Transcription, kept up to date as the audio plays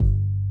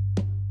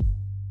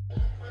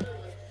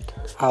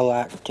I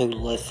like to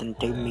listen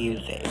to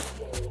music.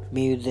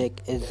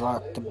 Music is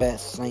like the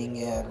best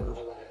thing ever.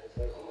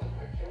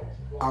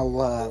 I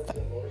love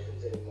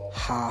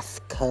High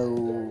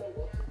School.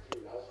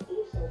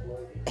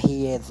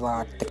 He is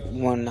like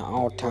one of the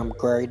all-time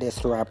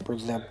greatest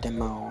rappers of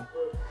them all.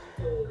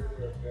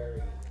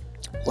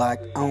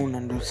 Like, I don't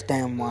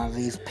understand why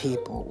these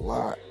people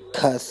like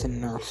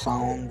cussing their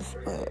songs,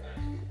 but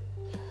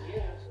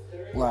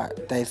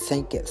like they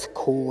think it's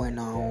cool and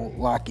all,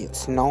 like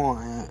it's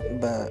not,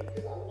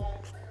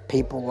 but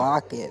people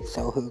like it,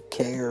 so who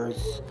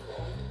cares?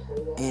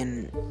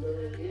 And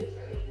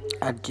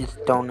I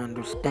just don't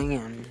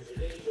understand.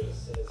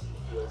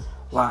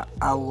 Like,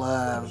 I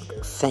love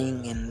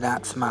singing,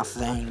 that's my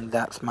thing,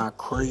 that's my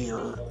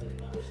career,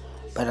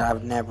 but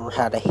I've never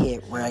had a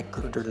hit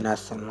record or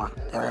nothing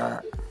like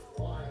that.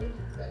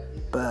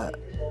 But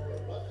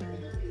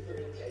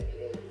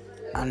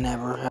I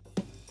never